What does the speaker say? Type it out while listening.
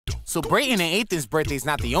So Brayton and Aython's birthday's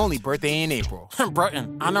not the only birthday in April.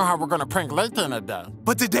 Brayton, I know how we're gonna prank Laython today.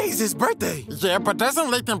 But today's his birthday. Yeah, but doesn't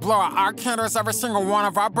Laython blow out our candles every single one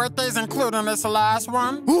of our birthdays, including this last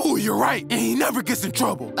one? Ooh, you're right. And he never gets in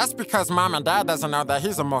trouble. That's because Mom and Dad doesn't know that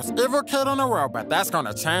he's the most evil kid in the world, but that's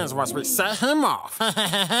gonna change once we set him off.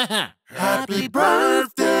 Happy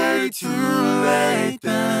birthday to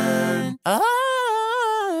Laython.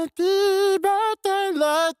 Happy birthday,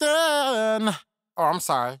 Laython. Oh, I'm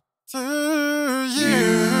sorry. To you.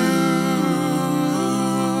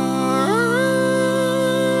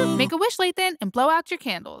 Make a wish, Laython, and blow out your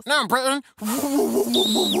candles. Now, Brayton.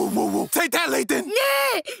 Take that, Laython.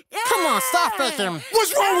 Come on, stop faking.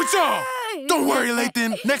 What's wrong with y'all? Don't worry,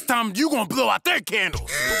 Laython. Next time, you gonna blow out their candles.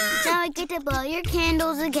 Now I get to blow your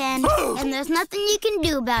candles again, and there's nothing you can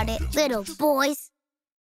do about it, little boys.